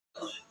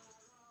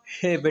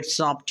Hey, what's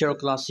up, Terra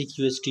Classic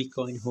USD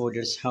coin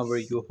holders? How are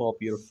you?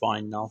 Hope you're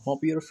fine now.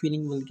 Hope you're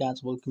feeling well,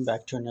 guys. Welcome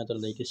back to another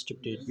latest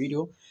update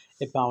video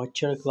about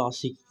Terra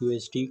Classic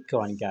USD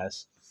coin,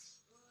 guys.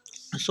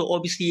 So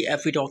obviously,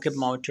 if we talk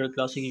about Terra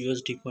Classic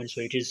USD coin, so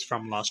it is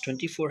from last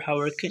 24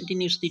 hours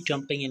continuously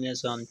jumping in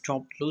as on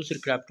top loser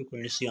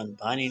cryptocurrency on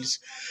Binance.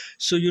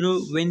 So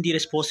when there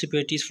is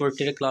possibilities for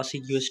Terra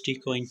Classic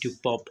USD coin to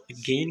pop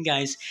again,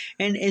 guys,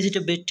 and is it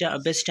a bit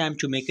best time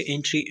to make an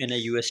entry in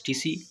a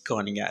USTC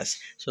coin, guys?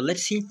 So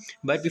let's see.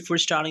 But before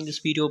starting this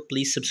video,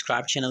 please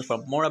subscribe channel for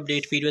more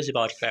update videos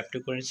about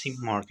cryptocurrency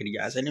market,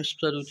 guys. And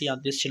absolutely on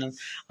this channel,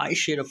 I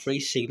share a free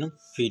signal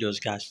videos,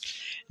 guys.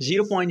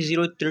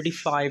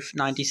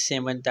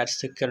 0.03597, that's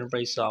the current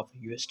price of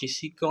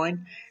USDC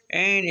coin.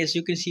 And as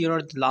you can see here,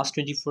 the last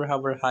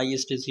 24-hour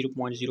highest is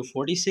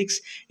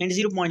 0.046 and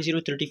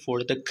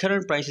 0.034. The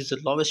current price is the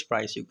lowest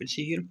price you can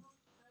see here.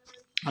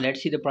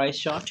 Let's see the price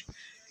chart.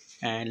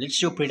 And let's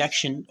do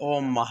prediction.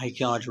 Oh my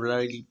god,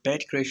 really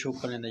bad crash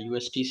open in the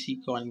USTC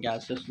coin,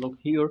 guys. Let's look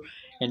here.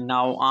 And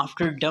now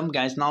after dump,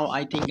 guys, now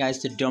I think,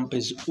 guys, the dump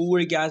is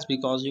over, guys,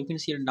 because you can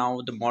see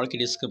now the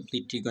market is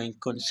completely going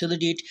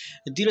consolidate.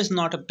 There is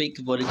not a big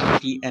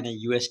volatility in a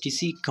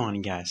USTC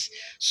coin, guys.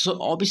 So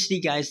obviously,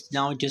 guys,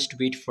 now just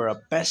wait for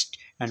a best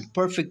and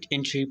perfect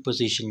entry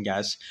position,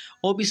 guys.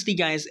 Obviously,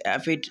 guys,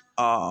 if it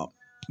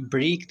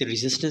break the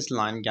resistance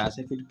line, guys,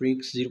 if it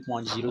breaks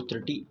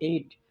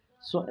 0.038,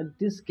 so in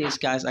this case,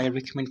 guys, I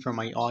recommend for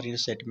my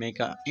audience that make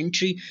a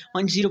entry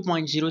on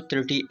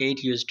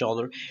 0.038 US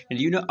dollar,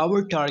 and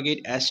our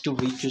target is to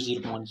reach to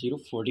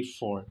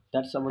 0.044.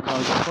 That's our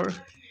target for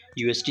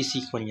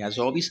USDC coin. Yeah,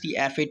 so obviously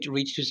if it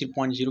reaches to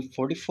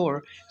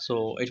 0.044,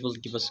 so it will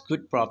give us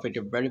good profit,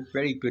 a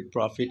very good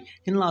profit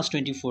in last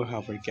 24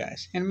 hours,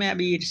 guys. And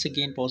maybe it's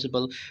again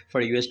possible for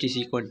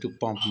USDC coin to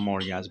pump more,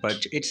 guys,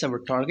 but it's our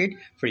target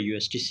for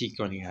USDC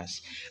coin,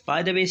 guys.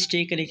 By the way,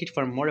 stay connected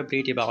for more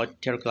update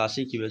about Terra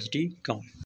Classic USD coin.